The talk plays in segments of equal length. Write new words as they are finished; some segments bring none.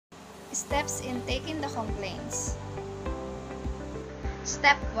Steps in taking the complaints.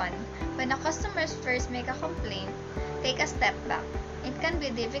 Step 1. When a customer first make a complaint, take a step back. It can be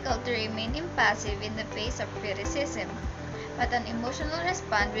difficult to remain impassive in the face of criticism, but an emotional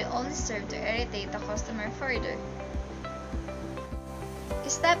response will only serve to irritate the customer further.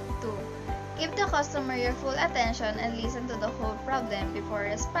 Step 2. Give the customer your full attention and listen to the whole problem before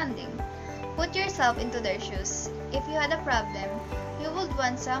responding. Put yourself into their shoes. If you had a problem, you would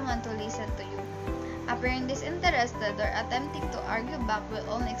want someone to listen to you. Appearing disinterested or attempting to argue back will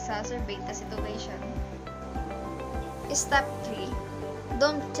only exacerbate the situation. Step 3.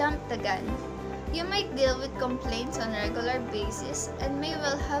 Don't jump the gun. You might deal with complaints on a regular basis and may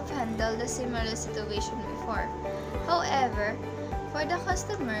well have handled a similar situation before. However, for the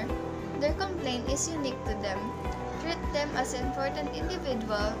customer, their complaint is unique to them. Treat them as an important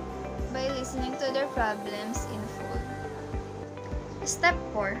individual by listening to their problems in full. Step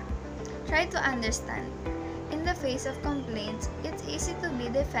 4. Try to understand. In the face of complaints, it's easy to be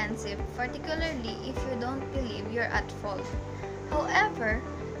defensive, particularly if you don't believe you're at fault. However,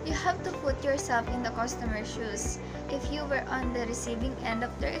 you have to put yourself in the customer's shoes. If you were on the receiving end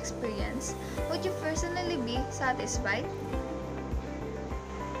of their experience, would you personally be satisfied?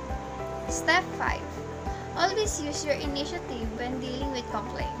 Step 5. Always use your initiative when dealing with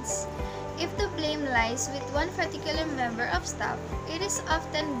complaints. If the blame lies with one particular member of staff, it is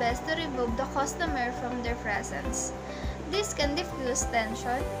often best to remove the customer from their presence. This can diffuse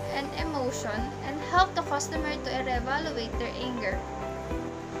tension and emotion and help the customer to reevaluate their anger.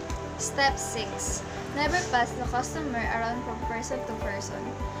 Step 6. Never pass the customer around from person to person.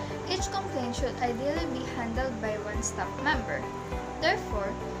 Each complaint should ideally be handled by one staff member. Therefore,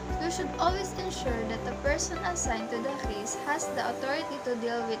 you should always ensure that the person assigned to the case has the authority to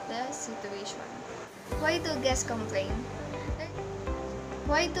deal with the situation. Why do guests complain?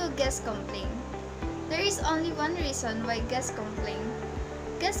 Why do guests complain? There is only one reason why guests complain.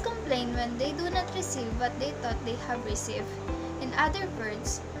 Guests complain when they do not receive what they thought they have received. In other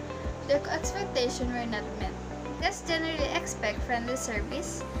words, their expectations were not met. Guests generally expect friendly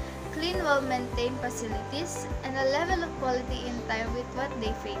service, clean, well-maintained facilities, and a level of quality in time with what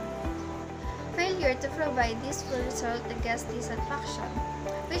they paid. Failure to provide this will result in guest dissatisfaction,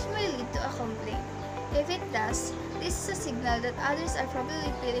 which may lead to a complaint. If it does, this is a signal that others are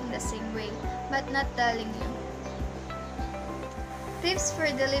probably feeling the same way, but not telling you. Tips for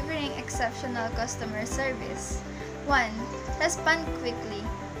delivering exceptional customer service. 1. Respond quickly.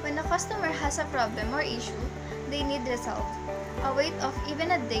 When a customer has a problem or issue they need resolved, a wait of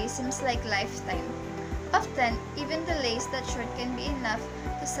even a day seems like lifetime. Often, even delays that short can be enough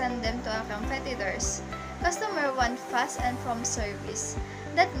to send them to our competitors. Customers want fast and prompt service.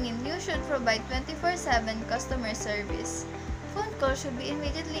 That means you should provide 24/7 customer service. Phone calls should be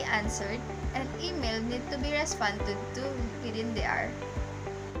immediately answered, and email need to be responded to within the hour.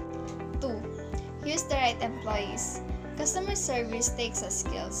 2. Use the right employees. Customer service takes a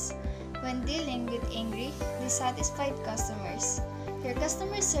skills. When dealing with angry, dissatisfied customers, your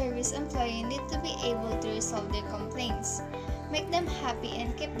customer service employee need to be able to resolve their complaints, make them happy,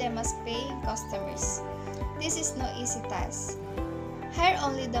 and keep them as paying customers. This is no easy task. Hire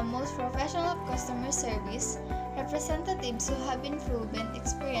only the most professional customer service representatives who have been proven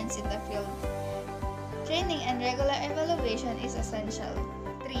experience in the field. Training and regular evaluation is essential.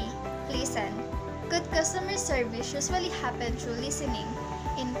 3. Listen. Good customer service usually happens through listening.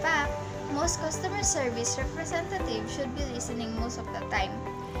 In fact, most customer service representatives should be listening most of the time.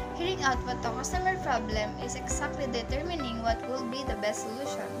 Hearing out what the customer problem is exactly determining what will be the best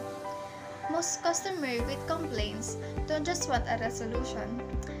solution. Most customers with complaints don't just want a resolution.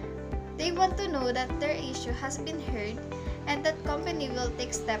 They want to know that their issue has been heard and that company will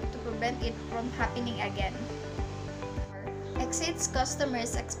take steps to prevent it from happening again. Exceeds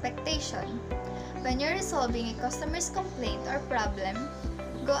customers' expectation. When you're resolving a customer's complaint or problem,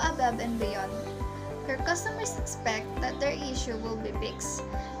 go above and beyond. Your customers expect that their issue will be fixed.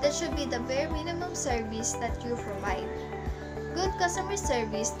 That should be the bare minimum service that you provide. Good customer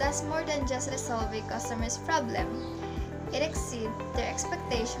service does more than just resolve a customer's problem. It exceeds their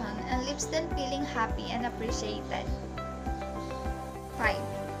expectation and leaves them feeling happy and appreciated. 5.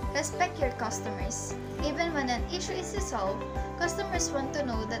 Respect your customers. Even when an issue is resolved, customers want to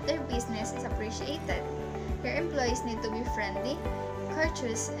know that their business is appreciated. Your employees need to be friendly,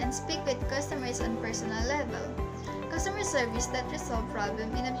 courteous, and speak with customers on personal level. Customer service that resolves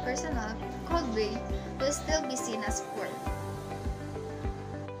problems in a personal, cold way will still be seen as poor.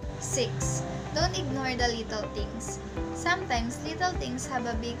 6. Don't ignore the little things. Sometimes little things have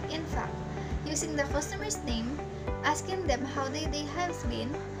a big impact. Using the customer's name, asking them how their day has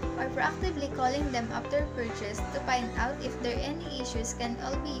been, or proactively calling them after purchase to find out if there are any issues can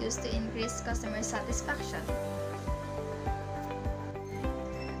all be used to increase customer satisfaction.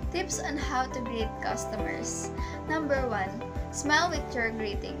 Tips on how to greet customers. Number 1. Smile with your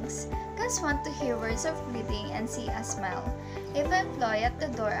greetings. Guests want to hear words of greeting and see a smile. If an employee at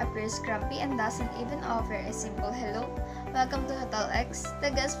the door appears grumpy and doesn't even offer a simple hello, welcome to Hotel X, the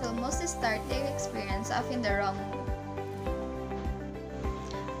guest will mostly start their experience off in the wrong mood.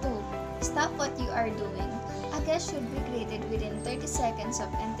 2. Stop what you are doing. A guest should be greeted within 30 seconds of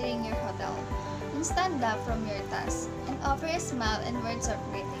entering your hotel. Then stand up from your task and offer a smile and words of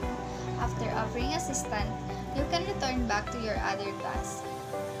greeting. After offering assistance, you can return back to your other task.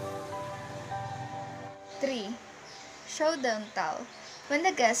 3. Show don't tell. When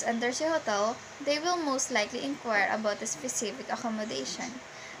the guest enters your hotel, they will most likely inquire about a specific accommodation.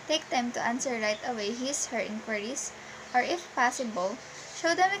 Take time to answer right away his/her inquiries, or if possible,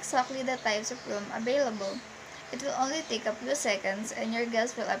 show them exactly the types of room available. It will only take a few seconds and your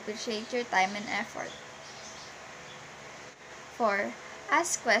guests will appreciate your time and effort. 4.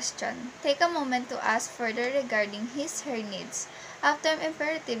 Ask question. Take a moment to ask further regarding his/her needs after an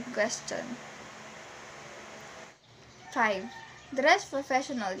imperative question. 5. Dress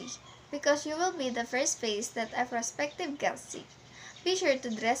professionally. Because you will be the first face that a prospective guest sees. Be sure to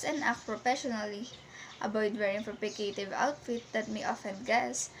dress and act professionally. Avoid wearing provocative outfits that may offend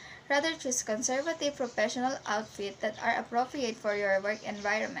guests. Rather choose conservative professional outfits that are appropriate for your work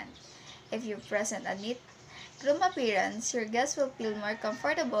environment. If you present a neat, groomed appearance, your guests will feel more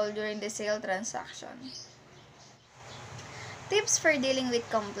comfortable during the sale transaction. Tips for dealing with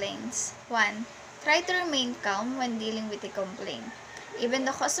complaints. 1. Try to remain calm when dealing with a complaint. Even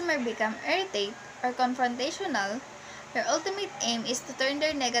the customer become irritated or confrontational, your ultimate aim is to turn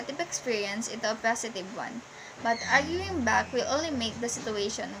their negative experience into a positive one, but arguing back will only make the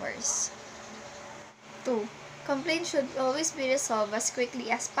situation worse. 2. Complaints should always be resolved as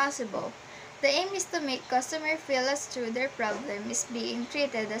quickly as possible. The aim is to make customers feel as though their problem is being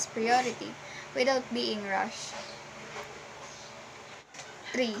treated as priority without being rushed.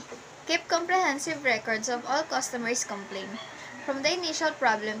 3. Keep comprehensive records of all customers' complaints, from the initial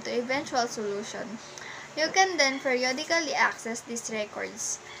problem to eventual solution. You can then periodically access these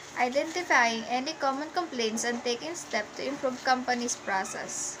records, identifying any common complaints and taking steps to improve company's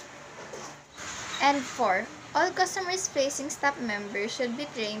process. And 4. All customers-facing staff members should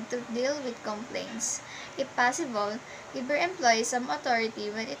be trained to deal with complaints. If possible, give your employees some authority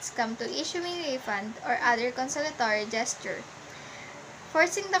when it's come to issuing refund or other conciliatory gesture.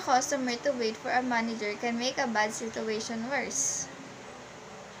 Forcing the customer to wait for a manager can make a bad situation worse.